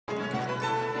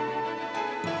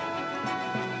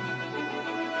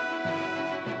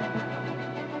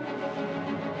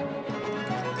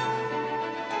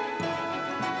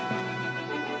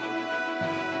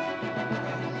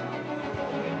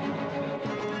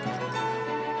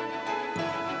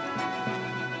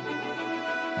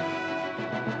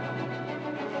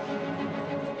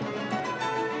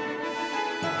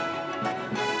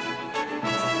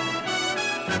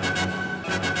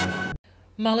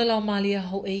Malala malia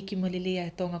ho e ki molilia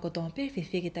e tonga ko tompe fi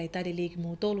fi ki taitari ligi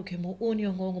mu tolu ke mu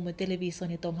Ongoongo mo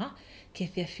televisione tonga ke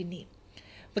fia fini.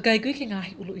 Bagai gui ki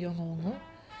ngahi ulu Ongoongo.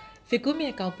 Fikumi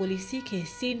e kau polisi ke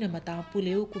sino mata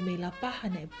pule uku me la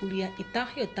pahana e pulia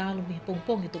itahi o talo mi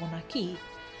pongpong i tona ki.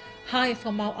 Hai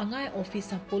whamau angai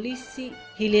ofisa polisi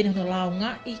hi lene no lau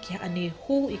ngai ki ane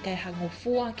hu i kai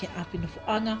hangofua ke api no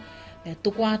fuanga me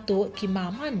tuku ato ki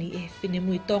mamani e whine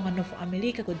mui tonga nofo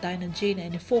Amerika ko Diana Jane e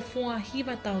ne fofua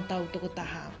hiwa tau toko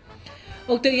taha.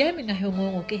 O te iai me ngahi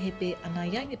Ongoongo ke he pe ana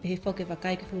iangi pe he whake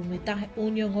wakai ke whu mui tahe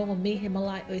Ongoongo me he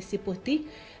malai o e sipoti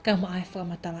ka maai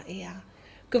whamatala ea.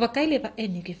 Ko wakai lewa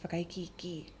eni ke whakai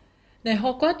ki. Nei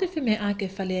hoko atu whime a ke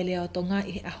whalealea o tonga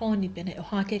i he ahoni pene o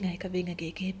hake ngai ka venga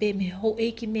ke he pe me ho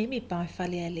eiki me mi pa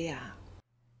whalealea.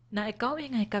 Na e kau e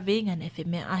ngai ka venga ne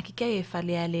whime a ki kei e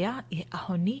whalealea i he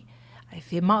ahoni, ai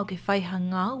whi mau ke whaiha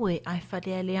ngau e ai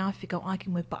whalealea whikau aki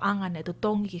mui paanga ne to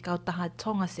tongi ki kau taha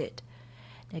tonga set.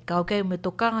 Ne kau kei me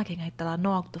tokanga ke ngai tala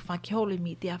noa kuto whakihole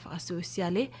mi te awha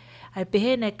asusiale, ai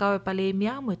pehe ne kau e pale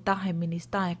mia mui tahe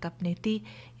minista e kapneti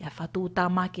i a whatu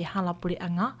tama ke halapuri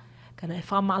anga, kana e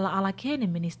whama ala ke ne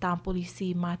minista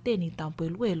polisi ma teni tampu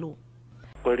eluelu.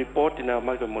 Ko report ina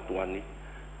mai ka motuani,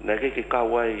 na ke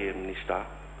kawai e minista,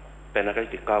 pena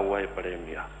ke kawai pare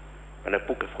mia, ana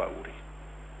puke whauri.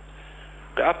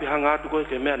 Ke api hanga atu koe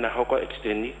ke mea na hoko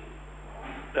exteni,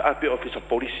 ke api officer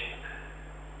polisi.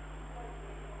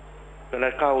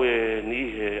 Pena kau e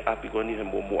ni he api ko ni he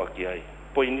momo aki ai.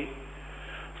 Poini,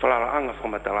 whalala anga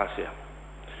whamatalasea.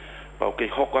 Pau ke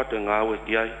hoko atu ngāwe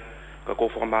ki ai, ka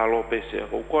ko whamalo pese,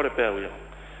 ko kore pēu ia.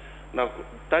 Na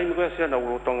taimi koe sea na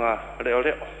urotonga reo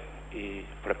i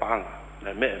prepaanga,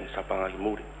 na mea misapanga i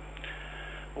muri.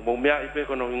 O mo mea i pe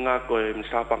kono inga koe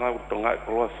misapanga urotonga i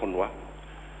koloa whanua.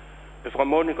 E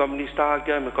whamoni ka minista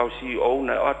kia me kau CEO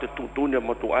na o te tutunia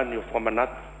motuani o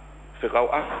whamanat, whekau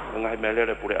aka, ngai mea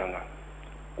lere pure anga.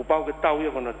 Kupau ke tau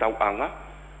ia kona tau anga,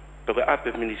 to ke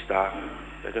ape minista,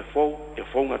 ke fau, ke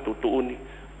faunga tutuuni,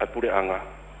 ai pure anga.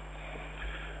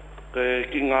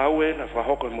 Ke ki ngā ue na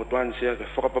whahoko e motuani sea ke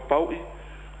whakapapaui,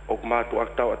 o kumatu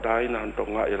aktau ataina hanto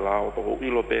ngā e lao, o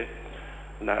ilo pe,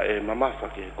 na e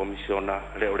mamafa ke komisiona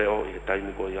reo i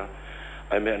taimi ko ia,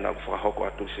 ai mea na whahoko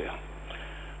atu sea.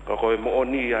 Ka koe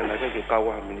mooni ia na ke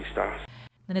kaua minista.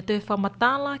 Nane te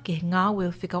whamatala ke ngā ue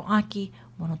o whikau aki,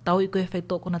 mono tau i koe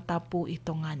whaitoko na tapu i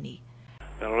tongani.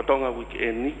 E rotonga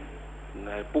wikendi,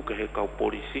 na e puke he kau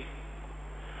polisi,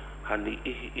 hani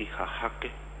ihi i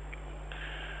hahake.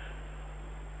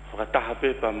 Whakataha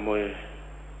pepa moe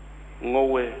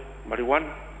ngowe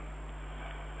mariwana.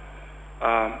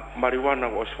 Mariwana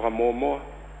o se whamomoa,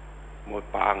 moe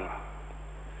paanga.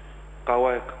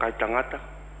 Kaua e kakai tangata,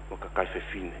 mo kakai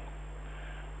whewhine.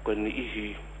 Koe ni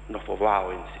ihi no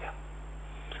whawao ensia.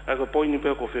 Ai koe poini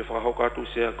peo ko whewhahoko atu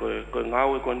sea, koe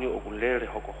ngāwe koe ni o kulere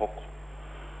hoko.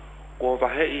 Ko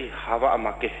wahei hawa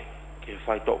amake, ke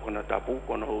whaitoko na tapu,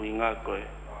 kono o inga koe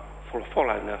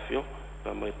wholofola ina whio,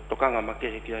 pa moe tokanga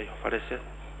makehe ki ai wharese.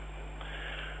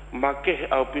 Makehe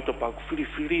au pito pa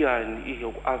whiri ai ni ihi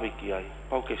o awe ki ai,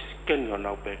 pau ke skeni o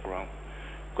nau background.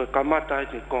 Koe kamata ai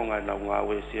ni konga nau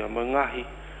ngāwe sea, moe ngahi,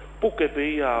 puke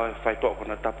pe ia e whaitoko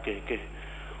na tapu ke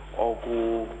o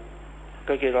ku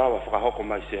keke rawa whakahoko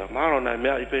mai sea. Mahalo nai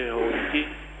mea ipe ho iki,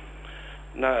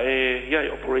 na e iai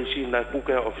operation nai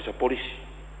puke officer polisi.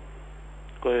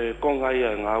 Koe konga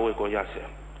ia ngāwe ko iasea.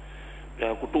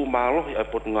 Pea kutu mahalo i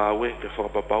aipot ngāwe ke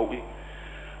whakapapaui.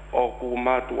 O ku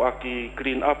matu aki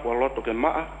clean up wa loto ke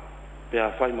maa, pea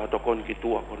whai matokoni ki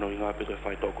tua kono i ngā peke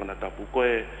whaitoko na tapu.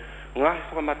 Koe ngahi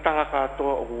whakamatala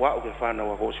katoa o kuwao ke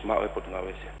whanau a hosi maa aipot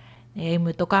ngāwe sea. E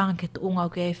mui tokanga ke tuunga o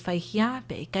ke e whaihia,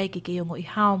 pe e kaiki ke iongo i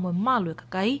hao mo malu e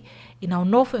kakai, i nau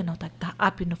nofo e nau takitaha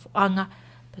api na fuanga,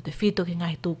 ta te whito ki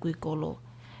ngahi tūku i kolo.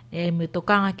 E mui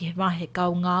tokanga ki he mahe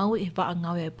kau ngau i waa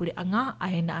ngau e puri anga, a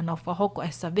e na anau whahoko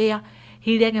e savea,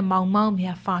 hiriange mau mi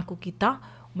hea whaku ki ta,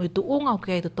 mui tuunga o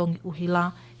ke e tongi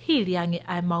uhila, hiriange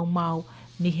ai mau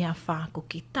mi hea whaku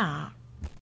ki ta.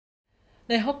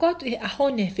 Nei hoko atu i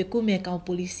ahone whikume kau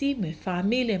polisi me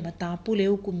whamile ma tāpule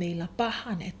uku me la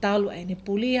paha na e talu ai ne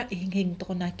pulia i hinging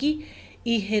tokonaki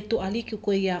i he tu aliki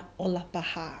koe ia o la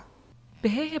paha.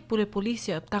 Pehe he pule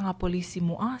polisi o tanga polisi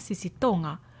mua sisi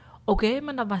tonga, o ke e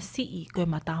mana wasii koe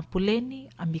ma tāpuleni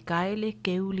a Mikaele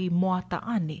Keuli moa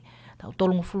taane, tau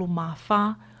tolongo fulu maa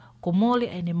wha, ko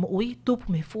mole ai ne moui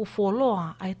tupu me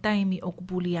fuofoloa ai taimi o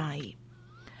kupuli ai.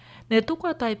 Ne tuku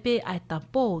a taipe ai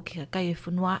tapo ki ka kai e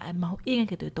whanua ai mahu inga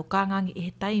ke tui tokangangi i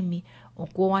he taimi o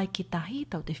kuai ki tahi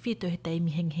tau te whito he taimi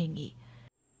hengi.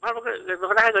 Mano ke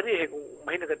whakarahe ka ni he ku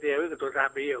mahina ka te awi ka tō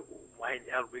tāpe ia ku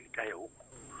mahina alu ki tai au.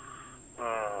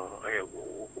 Ai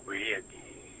ku pihia ki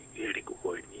eri ku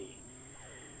ko ni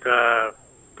ka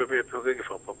pepe ke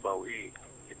fa pau I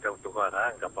tau to ka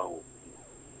nga pau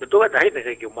to ka dai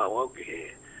ne ke ma wa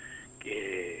ke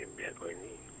me ko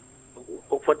ni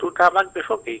o fa tu ta man pe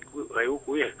fo ke ai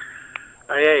ku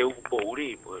ai u po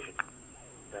ri pues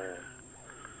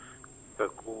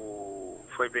ku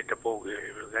foi beta po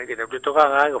ga ke te to ka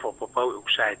nga fa pau u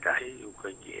sai tai u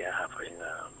ka ke ha fa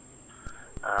nga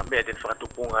me den fa tu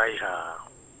punga I ha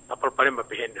apal pare ma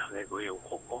pehen nga ko u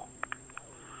koko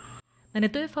na ne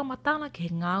toi whamatana ke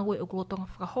ngāwe o kulotonga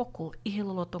whakahoko I he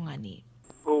lolotonga ni.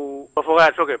 O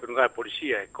pafoga toke pinga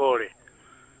polisia e kore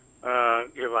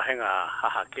ke wahenga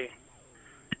hahake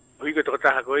o iko to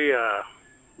taha ko ia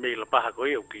me la paha ko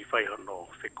ia ki fai hono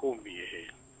fekumi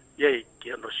e ye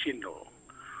ki no sino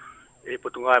e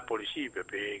potunga polisi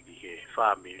pe ki he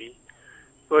family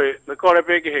ko me kore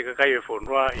pe ki he ka kai fo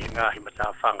noa I nga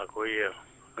himata fanga ko ia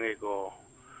nge ko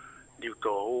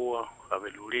diuto o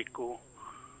aveluriku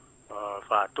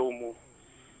Fatomu,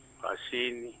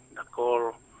 Asini,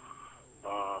 Nakoro,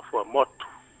 for moto.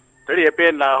 Tari e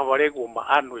pena hawaregu ma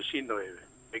anu e sino e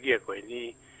pegia koe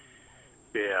ni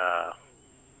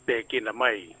pe kina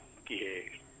mai ki he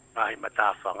ahi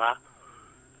matawhanga.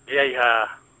 E ai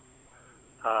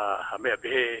ha mea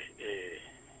pehe e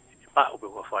pao pe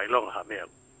kua whailonga ha mea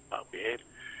pao pehe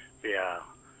pe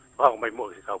whao mai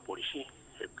mo ki kau polisi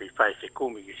e kei whai se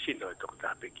kumi ki sino e toko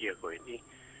taha pegia koe ni.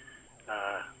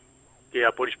 Ke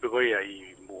a polis pe koe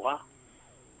I mua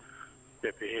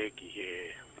pepe he ki he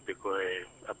pe koe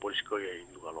a polis koe I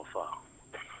nualofa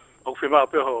au whema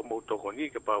pe ho mo toko ni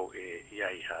ke pau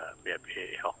iai ha mea pe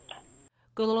he ho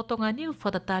Ko lolotonga ni u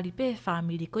whatatari pe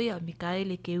whamiri koe a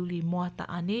Mikaele ke uli moata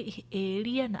ane I e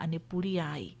ria na ane puri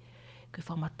ai ko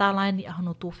whamatala ni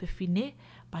ahono tō whiwhine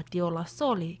pa te ola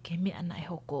sole ke mea na e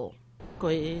hoko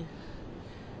koe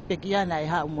pe ki ana e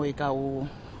hau mo I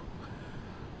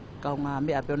kau ngā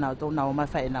mea peo nau tō nau mai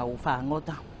whai nau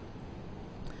whāngota.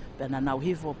 Pena nau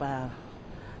hifo pa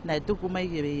nei tuku mai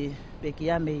pe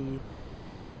ki ame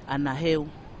ana heu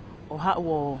o hau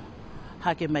o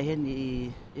hake mai heni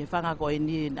I whanga koe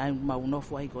ni ai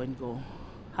maunofu ai koe ni ko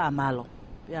haa malo.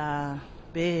 Pea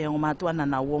pe o mātua na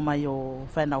nau o mai o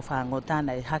whai nau whāngota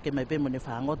nei hake mai pe mo ni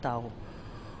whāngota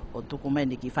o tuku mai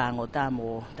ni ki whāngota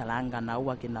mo talanga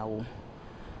nau a ki nau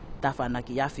tawhana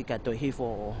ki Afrika toi hifo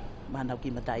o manau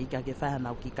ki mataika ke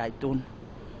whanau ki kaitun.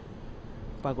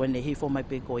 Pakoe ne hifo mai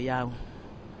pe ko iau.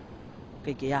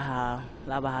 Ke aha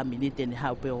lava ha minite ne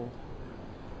hau pe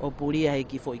o puria he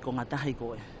ki fo I konga tahi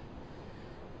koe.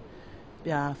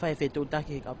 Pea whai whetu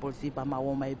take ka polisi pa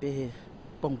maua mai pe he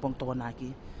pongpong tōna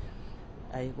ki.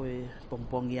 Ai koe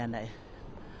pongpong ia nei.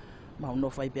 Mauno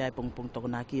whai pe ai pongpong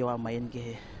tōna ki o a mai ke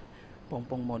he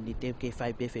pongpong mo ni te ke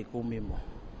whai pe whekumi mo.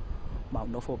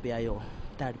 Mauno fo pe ai o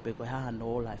tari pe koe haha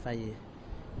no lai whai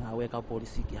ngā weka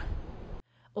polisi kia.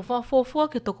 O whawhawhua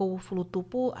ke toko ufulu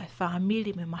tupu ai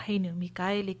whahamiri me mahene o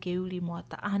Mikaele ke uli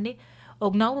moata ane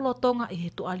o ngā ulotonga I he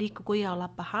tualiku koe au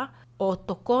lapaha o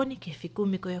tokoni ke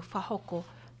whikumi koe whahoko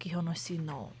ki hono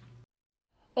sino.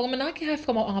 O manake hai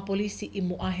whamau anga polisi I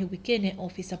muahe wikene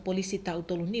ofisa polisi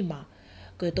tautolu nima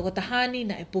koe toko tahani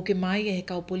na e puke mai e he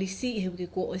kau polisi I he wiki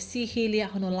kua o si hilia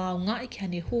hono lao ngā I ke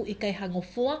hane hu I kai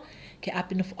hangofua ke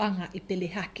apinofuanga I pele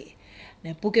hake.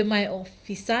 Na puke mai o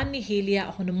fisani hilia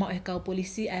hono mau he kau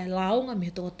polisi ai launga me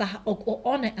toko taha o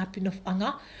ona I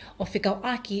apinofuanga o whikau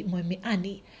aki mo me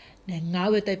ani. Na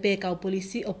ngawe tai pe kau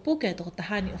polisi o puke toko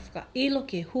tahani o whaka ilo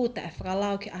ke huta e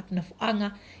whakalau ke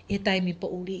apinofuanga I taimi po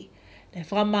uri. Na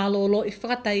whakamālolo I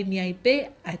whakataimi ai pe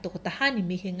ai toko tahani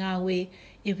me he ngawe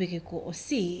I wiki ko o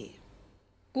si.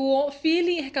 Ko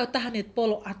whili he kau taha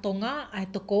netpolo atonga ai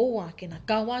toko ua ke na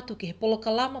kau atu ke he polo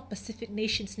kalama Pacific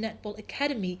Nations Netball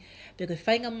Academy pe koe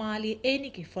whainga maali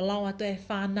eni ke whalau atu e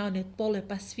whanau netpolo e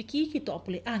Pasifiki ki to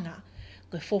apule anga.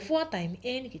 Koe fofua taimi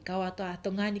eni ke kau atu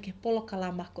atonga ni ke polo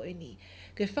kalama ko eni.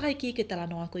 Koe whakaiki ke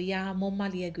talanoa ko ia mo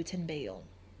Malia Gutenberg.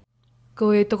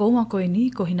 Ko e toko ua koe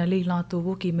ni, ko hina li lātu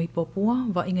wuki mei popua,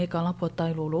 wa ingai kalapua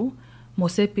tai lolo, mo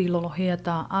sepi lolo hea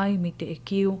tā ai mi te e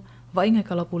kiu, wa ingai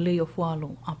kalapu lei o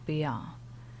fualo a pea.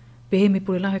 Pehe me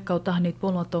pure lahe kau taha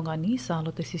netpolo a tonga ni, sa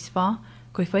lo te siswha,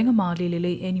 ko i whainga maa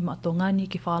lelelei eni ma tonga ni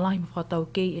ki whaalahi ma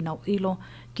whakatau kei e nau ilo,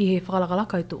 ki he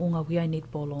whakalakalaka i tu unga wiai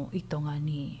netpolo i tonga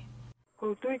ni.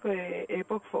 Ko tui ko e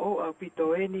pok fo o au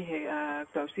pito e ni he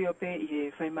tau sio pe i he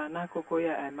whaimana ko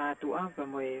koia e mātua pa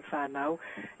mo e whanau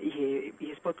i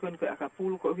he spot koen ko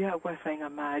akapulu ko ia ko e whainga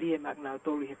maari e maknau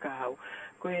tolu he kahau.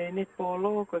 Ko e net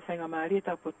polo ko e whainga maari e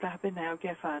tau po tape na au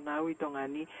kia whanau i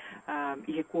tongani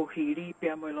i he kuohiri pe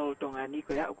amo e lolo tongani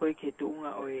ko ia ko e ke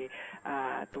tuunga o e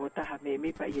tō taha me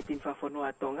mi pa i he tin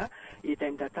whafonua tonga i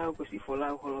taim tatau ko si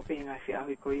folau holope hinga fi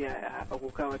ahui ko ia o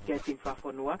kukawa tia tin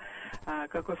whafonua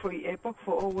ka koe foi e pok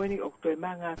fo o weni o toi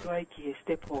manga toi ki he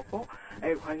step hoko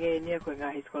e hange nia ko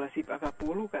ngahi scholarship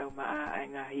akapulu ka ma a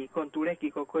ngahi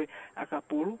kontureki ko koe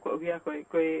akapulu ko via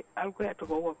koe au koe to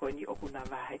ko ni okuna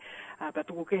vahe pa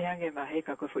tu ke hange vahe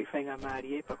ka koe foi fainga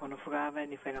mari e pa kono frava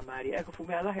ni fainga mari e ko fu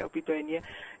me ala he opito enia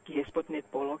ki he spotnet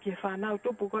polo ki fa nau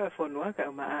to pu ko e fonua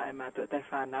ka ma a ma to tai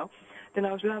fa nau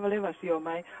tena usula vale va si o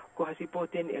mai ko hasi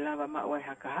poten e lava ma wai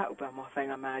haka ha pa mo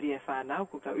fainga mari e fa nau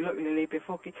ko ka ilo ile pe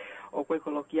foki o koe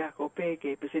kolokia ko pe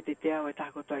ke pesete te au e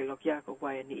tako toi lokia ko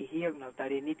wai ni hiang na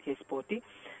tari nit ke spoti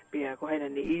pe ko haina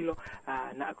ni ilo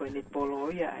na ko nit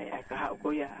polo ia ai ka ha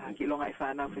ko ia ki longa e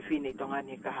fa na fe fini tonga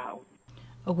ni ka ha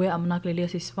o we amnak le lia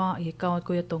siswa i ka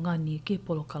ko ia tonga ni ki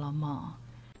polo kalama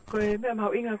ko e me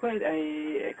mau inga ko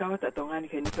ai ka ta tonga ni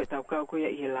ke ni ko tau ka ko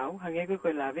ia i lau hange ko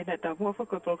la ve na tau mo fo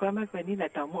ko programa ko ni na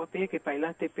tau mo pe ke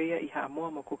paila te pe i ha mo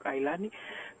mo ko kailani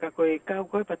ka ko e ka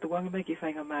ko pa tuang me ki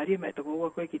fainga mari me to ko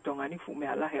ki tonga ni fu me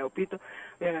ala he opito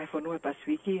ve ga fo no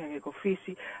pasifiki hange ko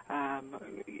fisi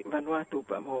Vanuatu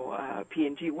pa mo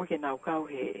PNG wo ke na ka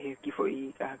he ki fo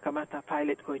i kamata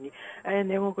pilot ko ni e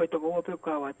ne mo ko to ko pe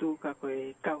ka watu ka ko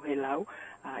ka he lau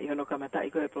i hono kamata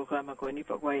i ko e programa ko ni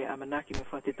pa ko e amanaki me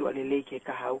fate tu ale lei ke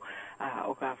ka hau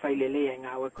o ka failele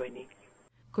nga we ko ni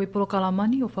ko i polo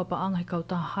kalamani o whapaanga he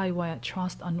kauta Highway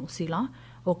Trust anu sila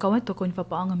o kawe toko ni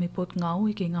whapaanga me pot ngau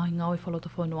i ke ngahi ngau e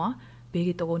whalota whanua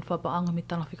pegi toko ni whapaanga me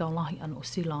tana whikaulahi anu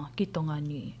sila ki tonga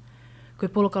ni ko i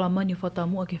polo kalamani o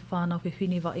whatamua ke whanau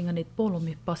whiwhini wa inga net polo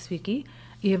me Pasifiki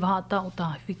i he waha ta o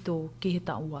taha whito ki he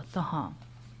ta ua taha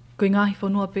ko i ngahi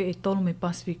whanua pe e tolo me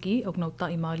Pasifiki o nau ta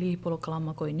i maali i polo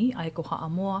kalama koe ni ai ko haa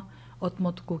moa o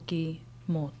tmotuku ki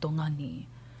mo tongani.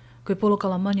 Koe polo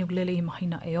kalamani o lele i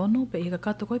mahina e ono, pe i ka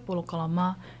kato koe polo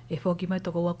kalama e whoki mai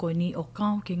toko wa koe ni o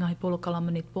kau ki ngahi polo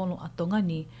kalamani polo a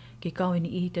tongani ki kau ni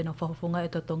ihi tēnā whafafonga e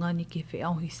ta tongani ki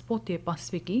whiauhi spoti e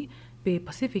Pasifiki pe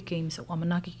Pacific Games o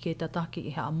amanaki ke tataki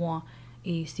i Haamoa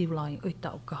i Siulai o i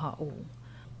tau kaha o.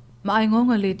 Ma ai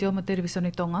ngonga le te o ma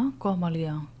televisione tonga, ko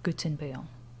malia Gutenberg.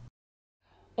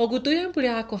 O kutuia puli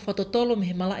ako whatotolo me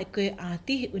he mala e koe a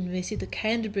tihi University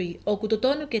Canterbury o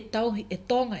kutotonu ke tauhi e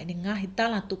tonga e ni ngahi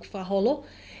tala tuk whaholo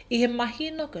i he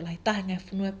mahino ke lahi tahi ngai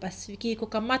whanua Pasifiki ko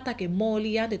kamata ke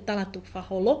mōlia de tala tuk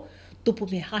whaholo tupu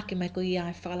me hake mai ko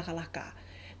ia e whakalakalaka.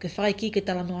 Ke whai ki ke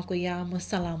tala noa ko ia mo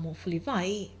salamu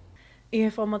fuliwai. I he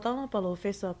whamatala palo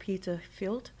Professor Peter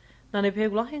Field, nane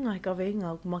pēgulahi ngai ka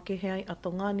veinga o make heai a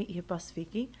tongani i he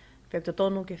Pasifiki, pek te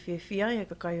tonu ke whiawhia e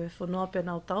ka kai o whanua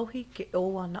pena o tauhi ke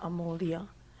oua na amolia.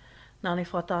 Nane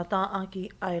whatātā aki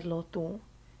ai lotu.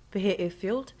 Pehe e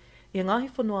Field, i ngahi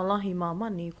whanua lahi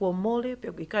mamani kua mole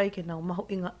pek i kai ke nau mahu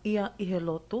inga ia i he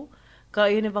lotu, ka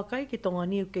ene wakai ki tonga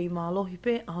niu ke i mālohi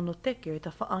pe a hono teke o i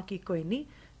ta whaaki koe ni,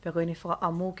 pek o ene wha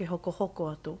amo ke hoko hoko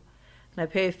atu. Nei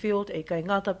Pehe Field e kai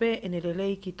ngata pe ene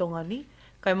lelei ki tonga ni,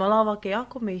 kai malawa ke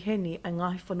ako mei heni ai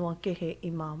ngahi whanua kehe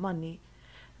i mamani.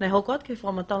 Nei hokot ke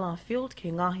whamatala Field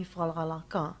ke ngahi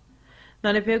whalagalaka.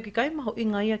 Nane peo ki kai maho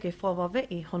inga ia ke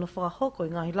whawawei hono whahoko i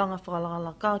ngahi langa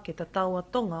whalagalaka ke ta taua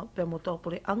tonga pia mo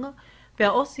tōpore anga,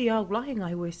 pia osi au lahi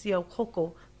ngahi ue si au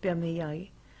koko pia me iai.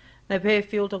 Nei peo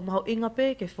Field ok maho inga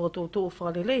pe ke whotutu o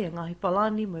whalelei ngahi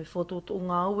palani mo e whotutu o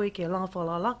ngā ue ke langa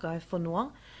whalagalaka e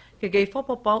whanua, ke kei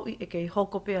whapapau i e kei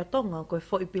hoko pia tonga koe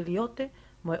whoi piliote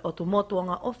mo e otu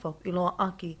motuanga ofa i loa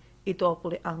aki i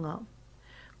tōpore anga.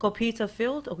 Ko Peter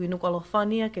Field, o ki nukalo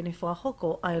whania ke ne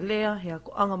whahoko ai lea hea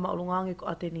ko anga maulungangi ko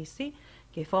Atenisi,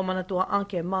 ke whamanatua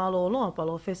anke e mālo loa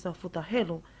palo Fesa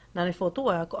Futahelu, na ne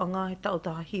whotua ko anga he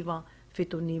tautaha hiwa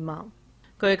whitu ni mā.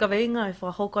 Ko e kaweinga e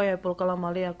whahokai ai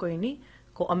polokalama lea koe ni,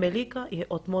 ko Amerika i he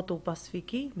Otmotu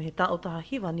Pasifiki me he tautaha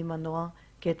hiwa ni manoa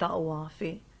ke tau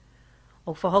awhi.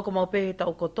 O whahoko mau pe he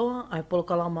tau kotoa ai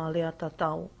polokalama lea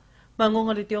tatau.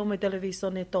 Mangonga li te ome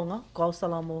televisione tonga, ko au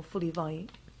salamo fuliwai.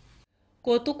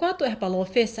 Ko tuku atu e palo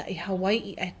fesa i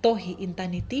Hawaii e tohi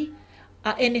intaneti,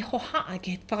 a ene hohaa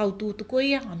ke he whakaututuku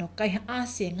ia ano kai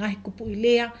Asia ngahi kupu i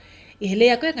lea, i he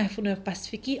lea koe ngahi whanua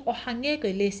Pasifiki o hange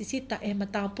koe le sisita e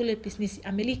matāpule pisnisi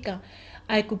Amerika,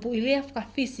 ai kupu i lea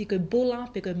whakawhisi koe bola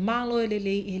pe koe mālo e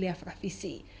lelei i he lea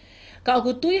whakawhisi. Ka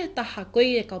aku tuia taha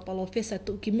koe e kau palofesa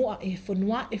tu ki mua e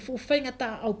whanua e fuwhainga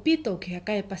ta au pito ke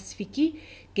hakai Pasifiki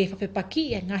ke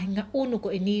whawhepaki e ngahi ngā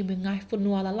Ongoongo e ni me ngahi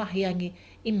whanua la lahi ange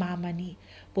i mamani.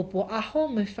 Popo aho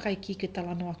me whakaiki ke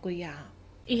talanoa koe ia.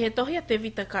 I he tohi a te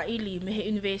vita ka ili me he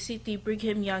University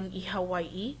Brigham Young i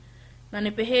Hawaii, na ne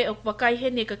pehe o wakai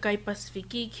hene ka kai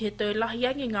Pasifiki ki he toi lahi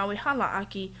ange ngawe hala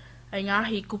aki ai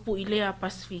ngahi kupu i lea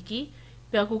Pasifiki,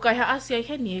 pea ku kai haasi ai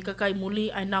hene he ka kai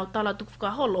muli ai nau tala tuku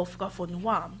whakaholo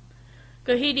whakawhanua.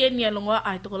 Ka hiri ni alonga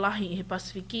ai toko lahi i he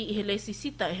Pasifiki i he lesi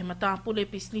sita e he matapule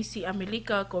pisnisi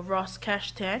Amerika ko Ross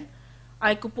Cashtan,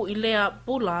 ai kupu i lea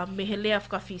pula me he lea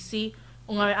whakawhisi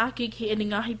o ngawe aki ki e ni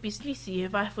ngahi pisnisi he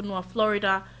vai whanua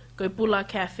Florida ko Pula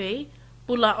Cafe,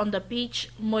 Pula on the Beach,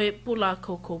 moe Pula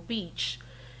Coco Beach.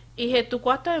 I he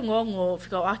tukwata e ngongo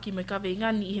whikau aki me kawe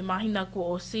ngani i he mahina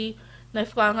kua o si, nei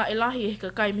whakanga e lahi e he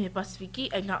kakai me he Pasifiki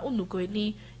e ngā unu koe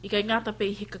ni i kai ngata pe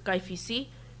i he kakai whisi,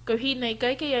 ko hi nei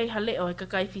kai kei ai haleo e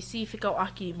kakai whisi whikau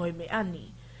aki moe me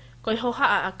ani. Ko i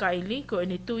hohaa a kaili ko e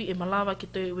ne tui e malawa ki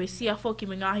toi ue sia foki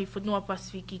me ngahi whanua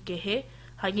Pasifiki ke he,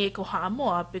 hai nge ko haa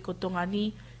moa pe ko tonga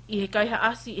ni i he kai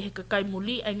haasi i he kakai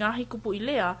muli ai ngahi kupu i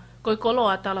lea ko i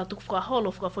koloa tala tuku whakaholo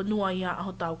whakawhanua ia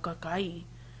aho tau kakai.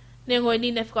 Ne ngoi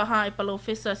ni ne whakaha e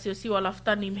palofesa sio siwa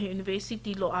laftani me he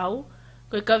University lo au,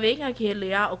 ko i kawenga ki he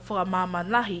lea o whakamaman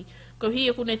lahi, ko hi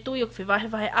e kune tui o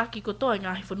kwhiwahewahe aki ko toa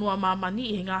ngahi whanua mamani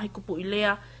i he ngahi kupu i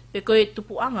lea, pe ko e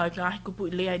tupuanga i ngahi kupu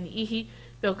i lea ni ihi,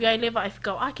 pe o kia i lewa e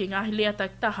whikau aki ngahi lea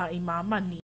taktaha i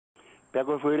mamani. Pe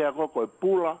koe whaerea ko e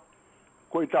pula,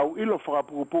 ko i tau ilo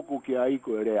whakapukupuku ki a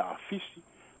iko e rea a fisi,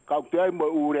 kau te ai mo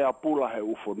urea pula he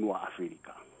ufonua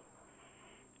Afrika.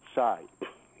 Sai,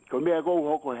 ko mea kou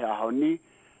hoko he ahoni,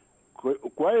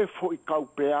 ko e fo i kau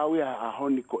peau ia he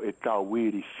ahoni ko e tau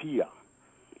wiri fia,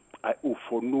 ai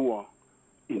ufonua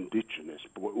indigenous,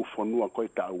 po ufonua ko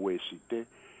e tau wesite,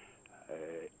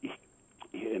 i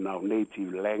e nau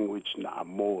native language na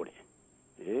amore.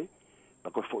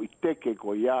 Pa ko fo i teke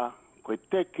ko ia, ko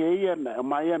teke ia na e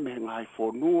mai me ngai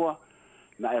fonua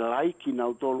na e laiki na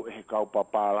tolu e kau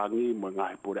papalangi mo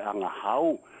ngai pure anga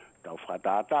hau tau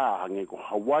whatata ange ko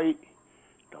Hawaii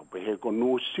tau pehe ko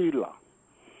New Zealand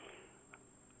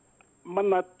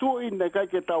mana tui ne kai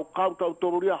ke tau kau tau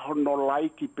toria hono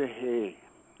laiki pehe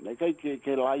ne kai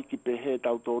ke laiki pehe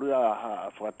tau toria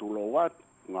whatulo wat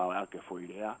ngā ake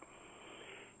foirea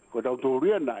ko tau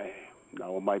toria na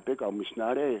o mai peka o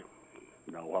misnare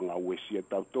na wanga uesia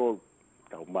tau tolu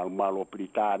tau malo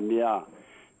Britania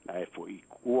na e fo i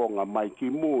kuonga mai ki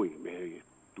mui me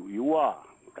tu iwa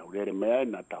tau rere mea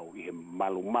na tau i he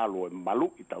malo e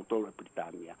malu i tau tolu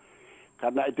Britania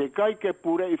kana e te kai ke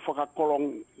pure i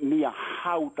whakakolong nia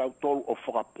hau tau tolu o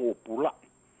whakapopula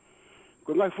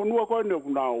ko ngai whanua koe ne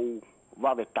kunau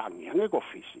wawetangi hange ko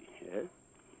fisi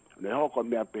ne hoko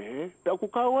mea pehe pe aku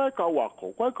kau e kau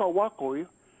wako koe kau wako ia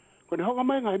ko ne hoka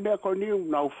mai ngai mea koe ni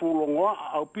unau fulongoa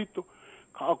au pito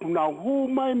ka aku nau hu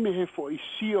mai me he fo i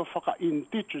sio whaka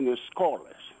indigenous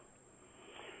scholars.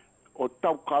 O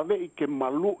tau kawe i ke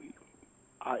malui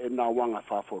a e nā wanga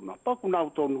whawhona. Paku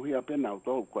nau tonu hia pe nau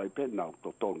tonu koe pe nau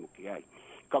to tonu ki ai.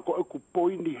 Ka ko e ku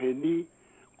poini he ni,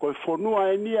 ko e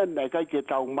whonua e nia nei kai ke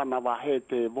tau mana wahe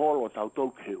te volo tau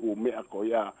tolu ke u mea ko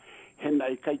ia. He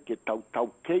nei kai ke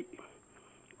tau kei.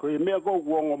 Ko e mea ko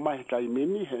uongo mai tai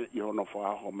mini he i hono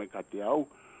whaho me ka te au.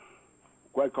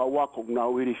 Koe ka wako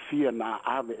ngau iri fia na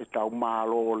ave e tau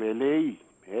malo lelei.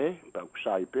 Pau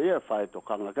kusai pe e whae to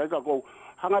kanga. Kai ka kou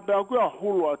hanga pe au kua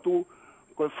hulu atu.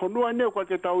 Koe whanua neo koe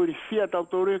ke tau iri fia tau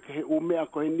tore ke he umea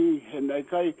koe ni he nei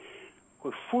kai.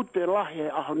 Koe fute lahe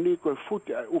aho ni koe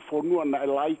fute ai ufonua na e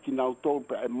laiki nau tau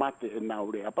pe e mate e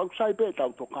nau rea. Pau kusai pe e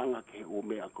tau to kanga ke he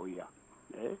umea koe ia.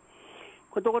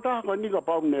 Koe toko taha koe nika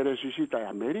pau ne resisita e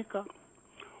Amerika.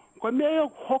 Koe mea eo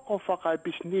hoko whaka e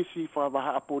bisnisi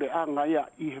whawaha apure anga ia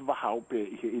i he waha upe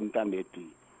i he interneti.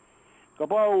 Ka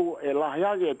pau e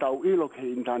lahiage e tau ilo ke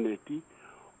interneti,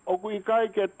 oku i kai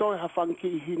ke toi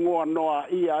hawhanki i hingoa noa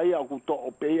ia oku to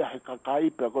ope ia he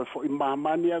kakaipe, koe fo i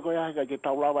mamania koe heka ke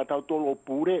tau lawa tau tolo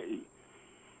pure i.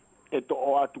 E to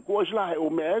o atu kua sila he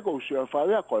ume ego usio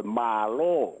whawea koe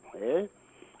malo,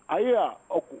 Aia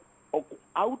oku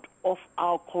out of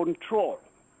our control.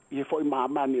 I fo i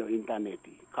mamani o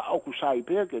interneti. Ka oku sai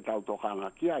pea ke tau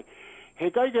tokanga ki ai. He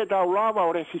kai ke tau lava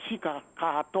o resisika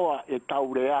kahatoa e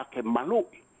tau rea ke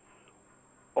malui.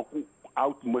 Oku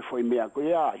out mo fo i mea ko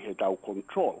ia he tau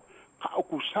control. Ka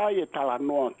oku sai e tala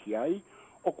noa ki ai.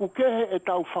 Oku kehe e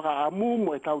tau whakaamu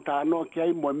mo e tau tā noa ki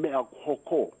ai mo e mea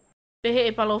hoko. Pehe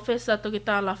e palofesa toki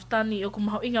tā laftani o ku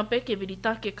maho inga peke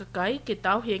viritake kakai ke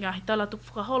tau he ngahi tala tuk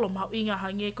whakaholo maho inga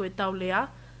hange ko e tau lea.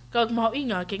 Ka maho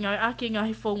inga ke ngai ake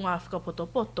ngahi whonga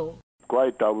whakapoto-poto.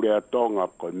 koe tau rea tonga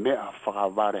koe mea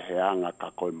whakaware he anga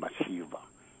ka koe masiva.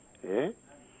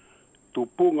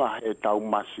 Tupunga he tau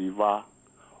masiva,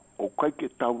 o kai ke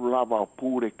tau lava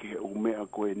pure ke o mea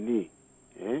koe ni.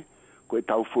 Koe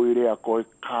tau whuirea koe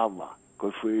kawa,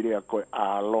 koe whuirea koe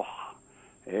aloha,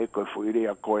 koe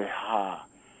whuirea koe ha.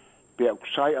 Pea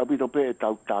kusai abito pe e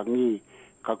tau tangi,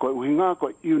 ka koe uhinga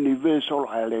koe universal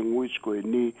language koe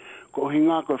ni, koe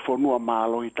uhinga koe whonua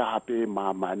mālohi taha pe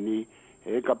mamani,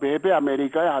 ka pehepe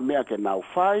Amerika ha mea ke nau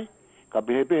whai, ka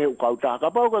pehepe he ukautaha, ka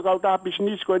pau koe kautaha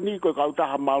business koe ni, koe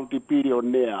kautaha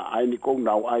multi-billionaire, ai ni kou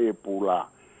nau ai e pula.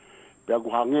 Pea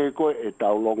kuhange koe e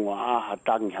tau longa aha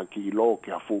tangi haki ilo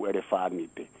ki hafu ere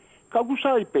whanite. Ka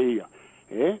kusai peia,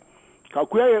 ka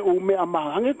kuia e ume a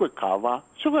mahange koe kawa,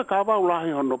 so koe kawa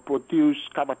ulahi hono produce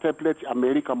kawa tablets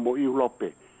Amerika mo i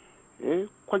ulope.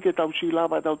 Koe ke tau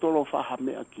silava tau tolo whaha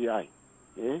mea ki ai.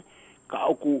 Ka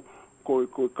oku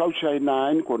koe kausai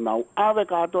naen ko nau ave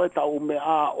kato e tau ume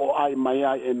a o ai mai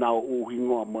ai e nau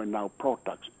uhingoa mo e nau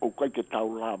products. O koe ke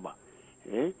tau lava.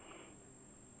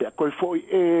 Pea koe foi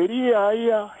e ria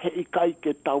ia he i kai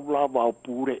ke tau lava o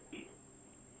pure i.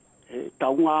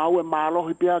 Tau ngā au e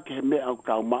mālohi pia ke he mea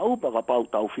tau mau, paka pau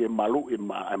tau fie malu e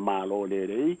mālo le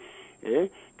rei,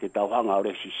 ke tau hanga o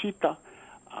resisita,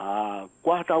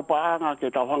 kua tau paanga ke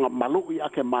tau hanga malu i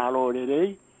ake mālo le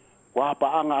rei, kua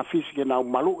paanga a fisi ke nau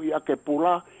malu i ake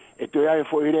pula, e toi ai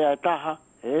foi rea taha,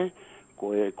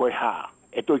 koe haa.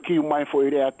 E toi kiu mai foi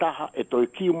rea taha, e toi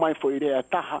kiu mai foi rea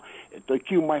taha, e toi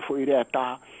kiu mai foi rea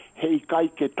taha, he i kai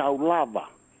ke tau lava.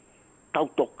 Tau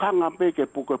tokanga pe ke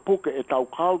puke e tau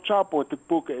kaucha po te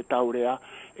puke e tau rea,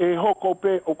 e hoko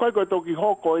pe, o kai koe toki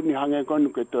hoko e ni hange koe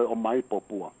nuke toi o mai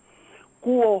popua.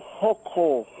 Kuo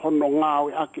hoko hono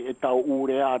ngāwe ake e tau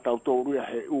urea, tau tōruia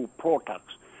he u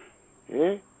products,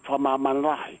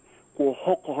 whamamanahi. Kuo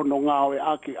hoko hono ngāwe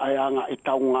ake ai anga e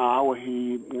tau ngāwe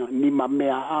hi nima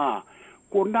mea a.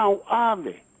 Ko nau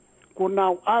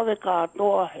ave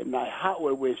katoa he nai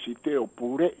hawe we si te o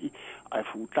purei ai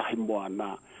futahi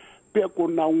moana. Pea ko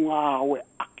nau ngāwe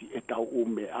aki e tau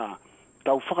ume a.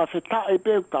 Tau whakawheta e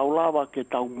pe tau lava ke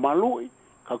tau malui.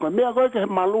 Ka koe mea koe ke he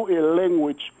malui e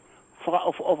language.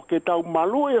 Ke tau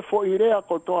malui e fo i rea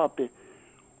kotoa pe.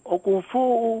 O ku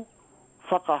fuu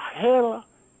whakahela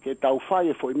ke tau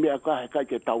whai e fo i mea kahe kai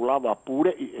ke tau lava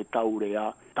purei e tau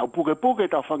rea. Tau puke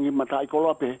tau whangi mata i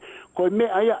koloa pe. Koe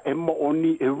mea ia e mo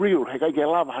oni e real. He kai ke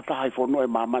lava hata hai whono e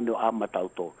mamane o ama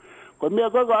tau tō. Koe mea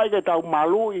koe ai ke tau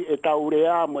malui e tau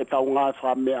rea, mo e tau ngā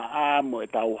whamea a, mo e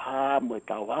tau ha, mo e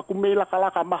tau ha. Ku mei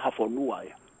laka maha whonua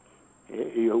ia.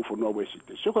 E au whonua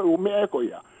wesite. So koe umea e koe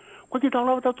ia. Koe ki tau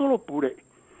lava tau tolo pure.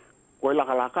 Koe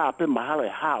laka ape mahala e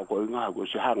hao koe ngā koe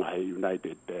se hanga he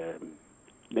United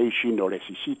Nation o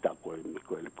resisita koe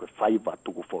whaiva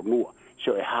tuku whonua.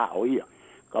 So e hao ia.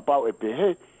 Ka pau e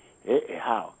pehe, e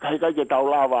hao. Kai ke tau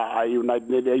lava a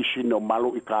United Nation o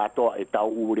malu i katoa e tau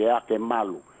urea ke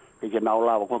malu. Ke nau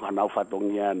lava koe ka nau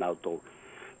whatongia nau tau.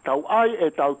 Tau ai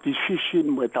e tau decision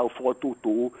mo e tau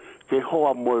whotutu ke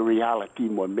hoa mo reality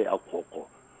mo mea koko.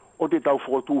 O te tau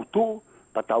whotutu,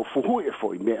 pa tau fuhu e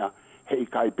fo i mea, he i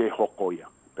kai pe hoko ia.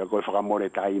 Pe koe whakamore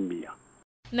taimia.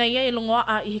 Nei e longoa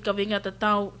a i he kawenga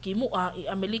tatau ki mua i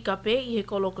Amerika pe i he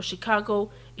koloko Chicago,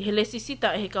 i he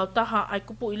lesisita e he kautaha ai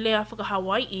kupu i lea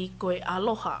whakahawai i koe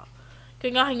aloha. Ke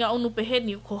ngahi ngā unu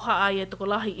peheni ko haa ai e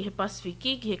tokolahi i he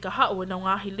Pasifiki ki he kahau e nau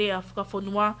ngahi lea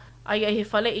whakawhonua ai he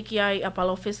whale iki ai a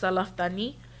Palofesa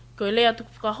Laftani, koe lea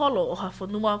tuku whakaholo o ha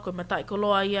whonua koe matai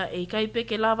koloa ia e i kaipe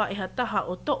ke lava e hataha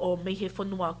o to'o mei he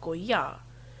whonua ko ia.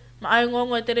 Ma ai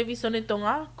ngongo e televisione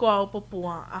tonga, ko au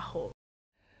popua aho.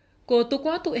 Ko tuku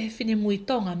atu e he whine mui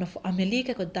tonga no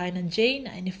Amerika ko Dinah Jane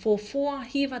e ne fōfua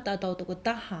hiwa tātou toko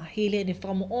taha hile ne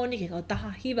whakamooni ke kau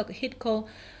taha hiwa ko hitko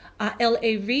a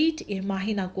L.A. Reid e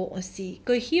mahina ko o si.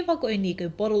 Ko hiwa ko e ni ko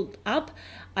bottled up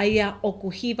a ia o ku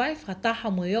hiwa e whakataha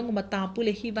mo yongo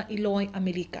matāpule hiwa i loa i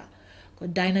Amerika. Ko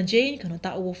Dinah Jane kono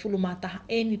ta ua fulu mātaha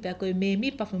eni pia ko e me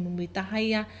mi pa whamumui taha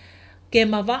ia ke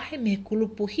mawahe me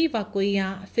kulupu hiwa ko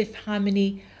ia Fifth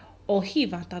Harmony o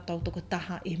hiwa tātou toko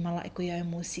taha i mala e ko ia e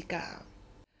musika.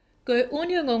 Ko e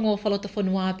Ongoongo whalota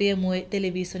whanua pia mo e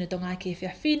televisione tonga ke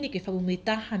whiawhini ke whamumui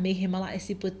taha me he mala e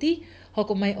siputi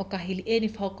hoko mai o kahili e ni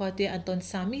whahoko atu e Anton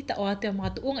Samita o atu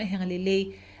mātu unga e hanga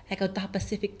lelei e kau taha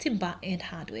Pacific Timber and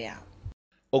Hardware.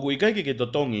 Oku i kaike ke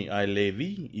totongi ai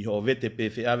Levi i ho vete pe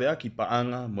whiawe aki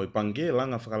paanga mo i pange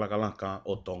langa whakalakalaka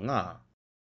o tonga.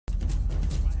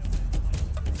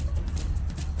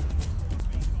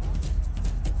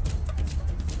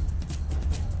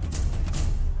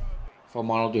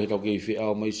 Whamana tu he tau kei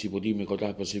whiau mai sipoti me kau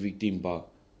taha Pacific Timber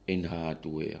and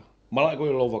Hardware. Malai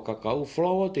koe lova kakau,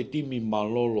 flower te timi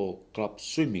malolo club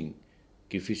swimming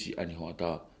ki fisi ani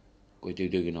hoata koe te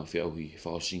udegi na whiauhi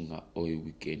whaosinga o e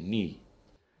weekend ni.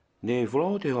 Ne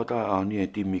flower te hoata a ni e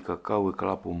timi kakau e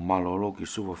kalapu malolo ki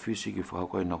suwa fisi ki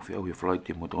whakakoe na whiauhi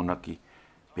whalaiti motonaki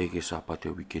pe ke sapate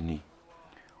o weekend ni.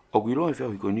 O gilo e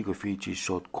whiauhi koe ni ko Fiji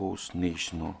Short Coast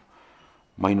National.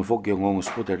 Mai no foki o ngongo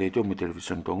spota radio me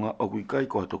television tonga o kui kai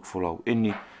ko hatok folau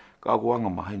eni ka aguanga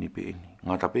maheni pe eni.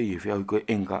 Ngā tape i e whiauhi koe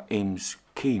enga Ames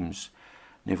Kims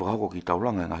ne whakako ki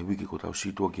taulanga ngahi wiki ko tau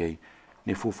situa ki ai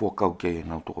ne fufua kau ki ai e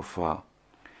nau toko whaa.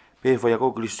 Pe whai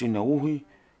ako Christina uhi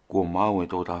kua mau e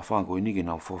tō tā whaa koe niki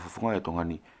nau whafafunga e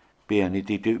tongani pe ane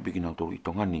te teu piki nau tōru i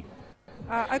tongani.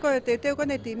 Ai koe te teo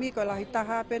kone timi ko lahi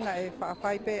taha pena e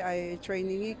whaafai pe ai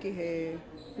trainingi ki he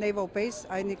Naval Base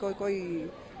ai ni koe koe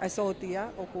ai sotia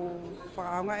o ku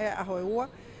whaaunga e aho e ua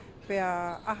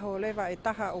pea aho lewa e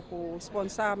taha o ku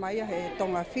sponsor mai he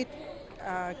Tonga Fit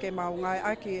ke maungai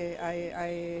aki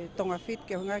ai Tonga Fit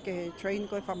ke hunga ke train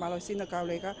koe whamalo sina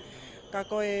kaulega ka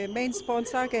koe main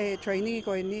sponsor ke training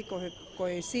koe ni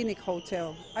koe Scenic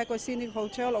Hotel ai koe Scenic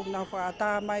Hotel o nau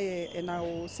whaata mai e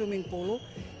nau swimming pool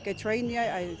ke train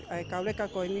ai kaulega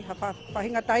koe ni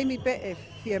whahinga taimi pe e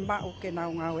fie mau ke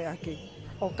nau ngawe aki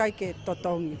o kai ke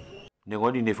totongi. Ne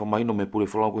wani ne whamaino me pule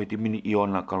whalau koe te mini i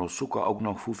ona kalo suka au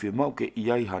nau fuwhia mau ke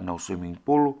iai ha nau swimming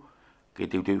pool ke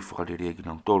te uteu whakarerea ki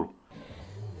nau tolu.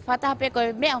 Whatape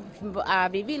koe mea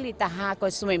vivili taha koe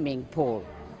swimming pool.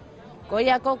 Ko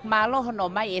ia kok malo no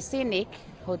mai e Scenic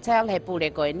Hotel he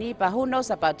pule koe ni, but who knows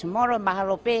about tomorrow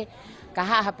mahalo pe ka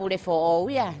haha pule fo o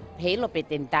ia, heilo pe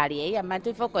tentari e ia,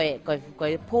 mantui fo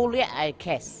koe pool ia ai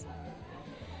kes.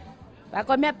 Ba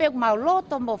koe mea pe mau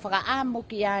loto mo whakaamu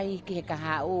ki ai ki he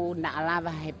kaha u na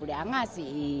alawa he pule angasi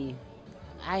i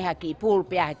ai haki i pool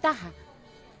pe ai taha.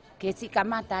 Ke si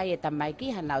kamata ai e tamai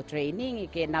ki ha nau training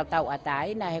ke nau tau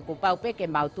atai na he kupau pe ke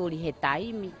mau tuli he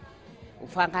taimi. U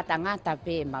whangata ngata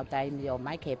pe mau taimi o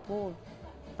mai ke pool.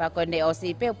 Pa koe ne o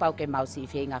si pe pau ke mau si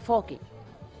whenga whoki.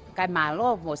 Kai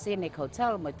malo mo Scenic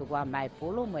Hotel mo tukua mai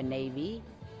pulu mo Navy.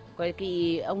 Koe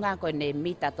ki unga koe ne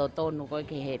mita to tonu koe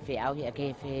ke he whiau hia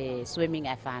ke he swimming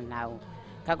e whanau.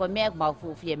 Ka koe mea mau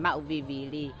fuwhie mau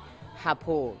vivili ha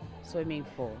pool, swimming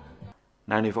pool.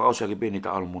 Nā ne whakausa ke pēne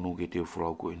ta alumonu ke teo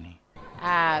whulau koe ni.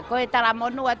 Koe tala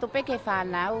monu atu peke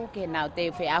whanau ke nau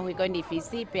teo whiahui koe ni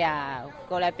fisi pea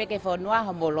ko lai peke whanua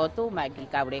ho molotu mai ki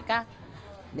kaureka.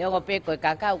 Neo pe koe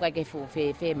kakau kai ke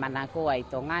fuwhewhe manako ai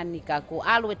tongani ka ku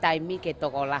alu e taimi ke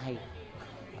toko lahi.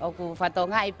 O ku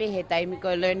whatonga i pe he taimi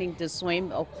koe learning to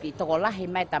swim o ki toko lahi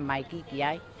mai ta mai ki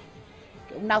ai.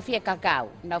 Nau fie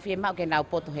kakau, nau fie mau ke nau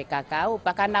poto he kakau,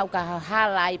 paka nau ka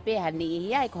hala i pe hani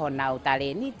ihi ai ko nau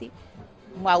tale niti.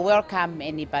 Mua welcome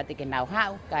anybody ke nau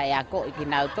hau, ka e ako i ki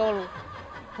nau tolu.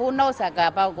 Who knows a ka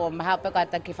pau ko mahau pe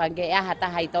kata ki whange e hata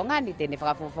hai tongani tene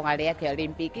whakafufonga lea ke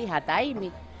Olimpiki hata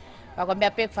imi. Pako mea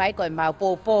pe whai koe mau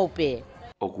pōpō pe.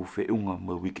 O ku whiunga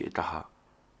mo wiki e taha,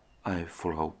 ai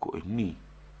whulau koe ni.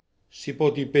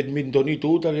 Sipoti badminton i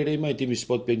tūta le rei mai timi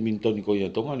sport badminton i koe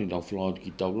tongani nau whalau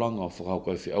ki taulanga o whakau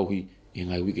koe whiauhi i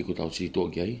ngai wiki ko tau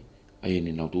sitoa ki ai. Ai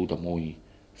ene nau tūta moi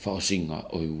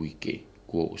whaosinga o i wiki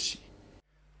kua osi.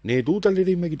 Ne tūta le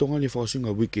rei mai ki tongani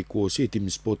whaosinga wiki kua osi e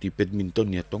timi sport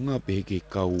badminton i tonga peheke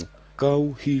kau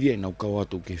hiri e nau kau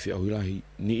atu ke whiauhi lahi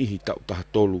ni ihi tau taha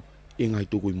tolu i ngai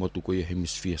tuku i motu koe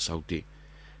hemisphere saute.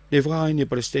 Ne whaai ne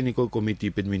Palestine koe komiti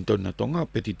badminton na tonga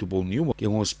peti tupo niuma ki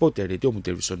ngon sport e re te omu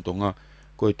television tonga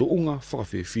koe to unga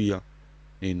whakawhewhia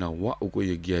ne na wau koe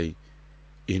e giai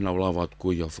i nau lawa atu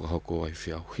koe a whakahoko ai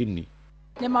whiauhini.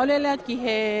 Ne maulele at ki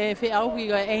he whiauhi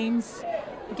koe Ames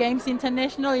Games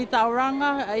International i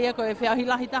Tauranga, ia koe whiauhi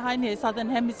lahi taha ni he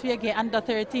Southern Hemisphere ki under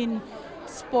 13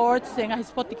 sports e ngahi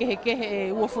sport ke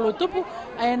he uafulu tupu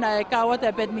aina e kawata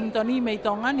e badminton i mei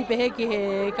tonga ni pehe ki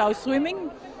he kau swimming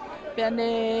pea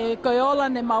ne koeola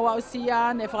ne maua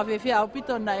usia ne whakawhewhia au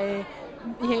pito na e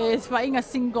he whainga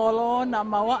singolo na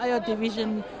maua ayo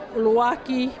division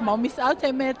uluaki mau miss out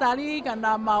he me tari ka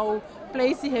na mau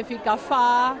place he whika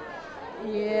wha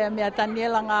i mea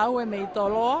Daniela ngau e mei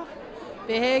tolo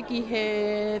pehe ki he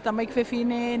tamaik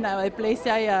whewhine na e place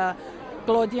ai a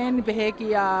Claudienne pehe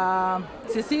ki a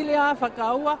Cecilia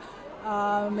whakaua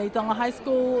mei tonga high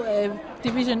school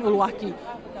division uluaki.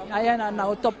 Aia na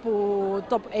nau top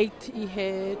 8 i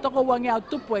he toko wangi au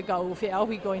tupu e kau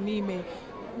whiauhi koe ni me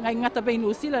ngai ngata pei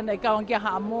New Zealand e kau ankia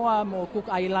Haamoa mo Cook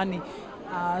Islandi.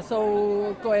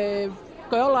 So koe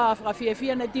ola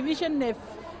whakawhiawhia na division ne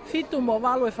fitu mo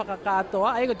walu e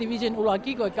whakakatoa. Aiko division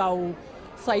uluaki koe kau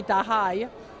saitaha ia.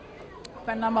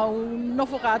 Pana mau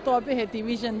nofo katoa pe he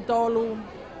division tolu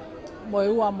mo e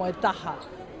ua mo e taha.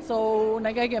 So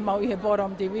nagai ke mau I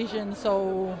bottom division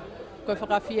so ko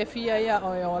whakawhiawhia ia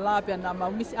o la pia na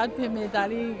mau misi atpe me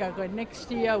tari ka ko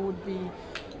next year would be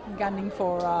gunning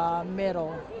for a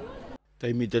medal.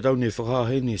 Taimi te tau ne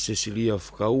whakahe ne Cecilia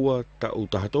whakaua ta u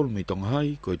tahatol me tonga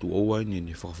hai ko tu oai ne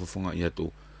whakawhawhanga I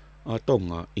atu a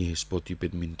tonga I he sporti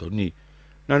badminton ni.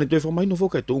 Nā ne toi whamaino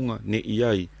whokai tunga ne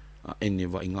iai a ene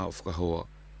wa inga o whakahoa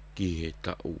ki he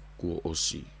tau kua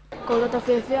osi. Ko lota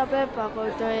whewhia pepa ko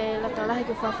toi lata lahi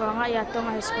ki whawhanga I a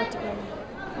tonga he sporti badminton.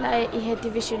 Na I he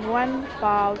Division 1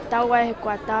 pa tau ai he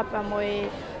kua tapa mo e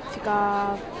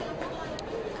whika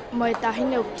mo e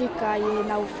tahine uktika I he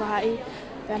nau whahai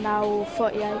pe nau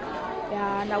whoi ai pe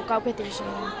nau kaupe Division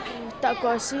 1. Ta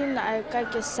ko si na e kai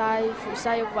ke sai fu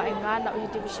sai o wa inga na I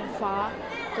Division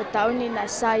 5 ko tau ni na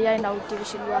sai ai na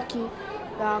Division Waki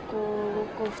pa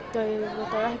ko toi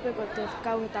lota lahi pe ko te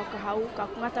kau he tau ka hau ka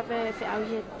ngata pe fe au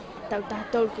he tau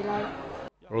tahatol ki lau.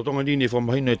 Rotonga ni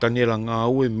whamahina e taniela ngā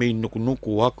ue mei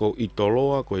nuku ako I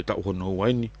toloa ko e tau hono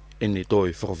waini e ne toi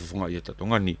whakawhawhanga I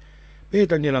tatongani. Pe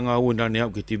taniela ngā ue nane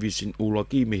au ke Division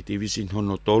Ulaki me Division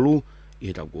Hono Tolu I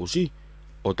he tau kosi.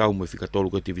 O tau me whika tolu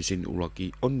ke Division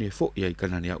Ulaki o ne fo I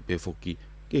kanane au pe foki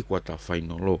ke kuata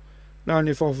whainolo.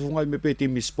 Nane whakawhawhanga me pe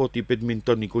timi sporti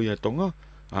badminton I koia tonga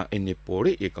a e ne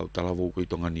pore e kau talawo koi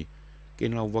tongani.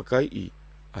 Ke nau wakai I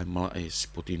ai mala e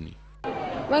sportini.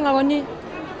 Wenga wani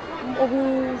oku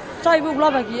sai bu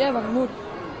lava ki e bang mut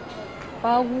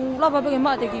pa lava pe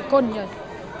ma te ki kon ya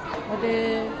o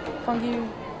te fangi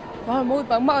ba mo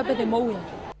pa ma pe te mo ya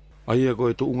ai ko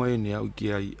e tu ngai ne au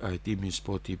ki ai timi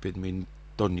sporti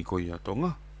badminton ni ko ya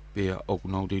tonga pe o ku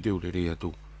te te re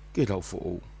atu ke tau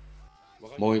fo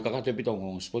mo e ka te pita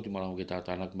ngong sporti mara ke ta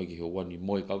tanak me ki ho wani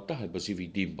mo e ka ta he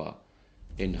Pacific Dimba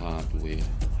en ha tu e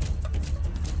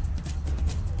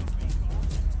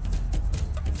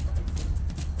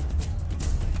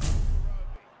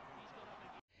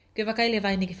Ke wakai le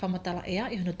vaini ki whamatala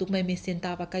ea, I hono tukmai me sen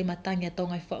tā wakai matangi a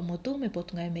tongai whaamotu me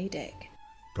potungai Maydag.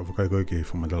 Ka wakai koe ki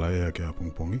whamatala ea ke a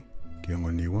pungpongi, ki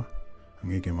ango niwa,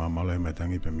 angi ke mamala e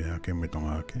matangi pe me ake me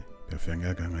tonga ake, pe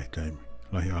whenga ka ngai taimi.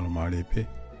 Lahi alo maare pe,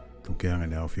 tu ke anga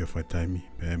ne au fia whai taimi,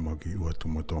 pe e mo ki ua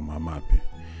tumoto mama pe.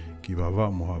 Ki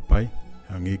wawa moha pai,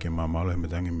 angi ke mamala e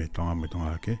matangi me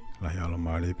tonga ake, lahi alo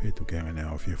maare pe, tu ke anga ne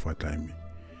au fia whai taimi.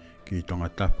 Ki tonga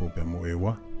tapu pe mo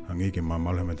ewa, angi ke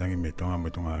mamalo matangi me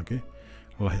tonga ake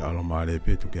lahi alo mare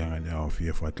pe tu ke anga ne au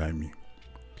fia wha taimi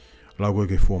lau koe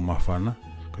ke fua mawhana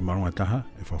koe marunga taha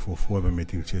e whafufua pe me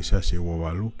tiri se sase ua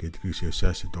walu ke tiri se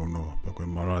sase tau noa pa koe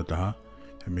marunga taha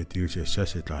e me tiri se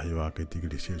sase tahi wa ke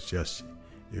tiri se sase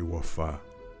e ua wha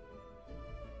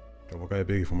ka wakai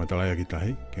pe ki whamatalaya ki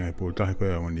tahi ke ngai pū tahi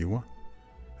koe au niwa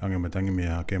ange matangi me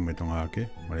ake me tonga ake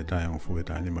mare tahi ango fuke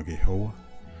tahi nima ki hoa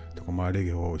toko mare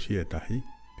ki hoa usi e tahi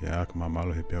pe ake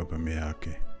mamalo he peo pe me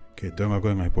ake. Ke tonga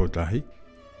koe ngai potahi,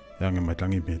 e ange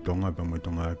matangi me tonga pe mo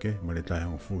tonga ake, ma le tahi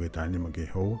ango fuke tani ma ke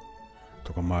hoa,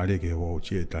 toka maare ke hoa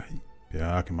uchi e tahi, pe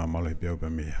ake mamalo he peo pe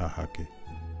me hahake.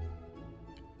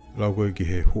 Lau koe ki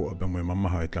he hua pe mo e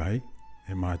mamaha e tahi,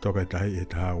 e maha toka e tahi e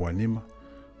taha wanima,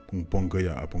 pungponga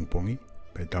ia a pungpongi,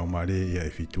 pe tau maare ia e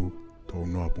fitu, tau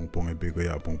noa pungponga pe koe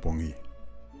ia a pungpongi.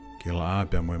 Ke la a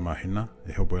pe mo e mahina,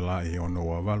 e hopo e la e ono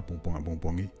waval pungponga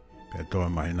pungpongi, pe toa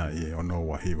mahina I ono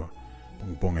wahiwa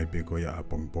pongponga pe ko ya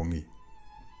pongpongi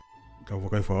ka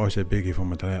wakai fa ose pe ki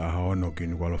whamatare a haono ki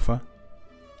nukwalofa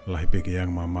lahi pe ki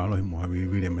yang mamalo hi moha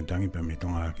viwire matangi pe me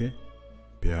tonga ake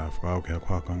pe a whakao ke a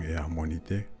kwakang e a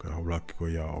monite ka haulaki ko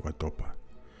ya o katopa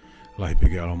lahi pe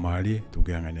ki alo maari tu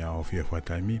ke anga ne a ofia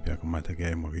whataimi pe a kamata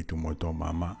ke e mo ki tu moto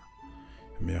mama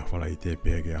me a whala I te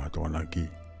pe ke a tona ki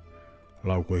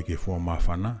lau koe ki fua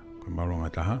mawhana ko maronga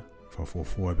taha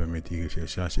whafufua pe me tiri se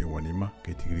sase e wanima,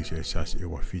 ke tiri se sase e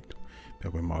wafitu. Pe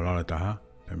koe maulala taha,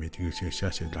 pe me tiri se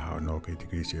sase taha no ke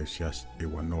tiri se sase e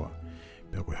wanoa.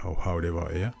 Pe koe hau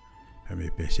rewa ea, pe me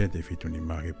pesete fitu ni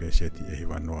ma ke pesete e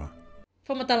wanoa.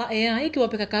 Whamatala ea, iki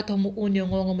wapeka kato mu uni o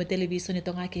ngongo me televiso ni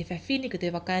tonga ke whawhini ko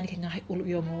te wakaini ke ngahi ulu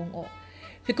I o ngongo.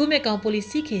 Whikume ka o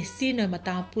polisi ke sino e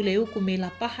mataa pule uku me la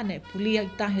pahana e pulia I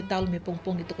tahi talu me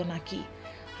pongpongi toko naki.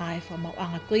 Hae whamau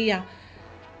anga koia,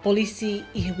 polisi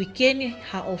I he wikeni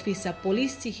ha ofisa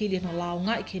polisi hili no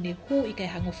launga I kene hu I kai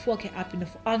hangofua ke api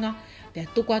nofo anga pia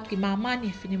tuku atu ki mamani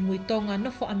e whini mui tonga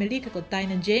nofo Amerika ko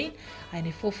Dinah Jane ai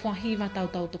ne fofua hiva tau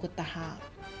toko taha.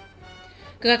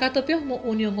 Kakato pio mo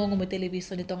uni o ngongo mo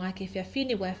televiso ni tonga ke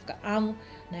whiawhini wa efka amu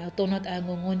na e o tonat a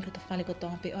ngongoni ko tawhale ko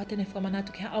tonga pe o atene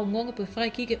whamanatu ke hao ngongo pe whai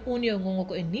ki ke uni o ngongo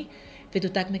ko eni Fetu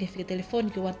tak me ke whika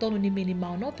telefoni ke watonu ni mini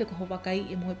mauno pe ko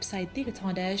howakai I mo website ti ke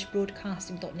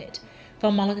tonga-broadcasting.net.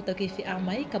 Whamalo te tau ke whi a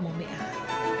mai ka mo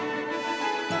mea.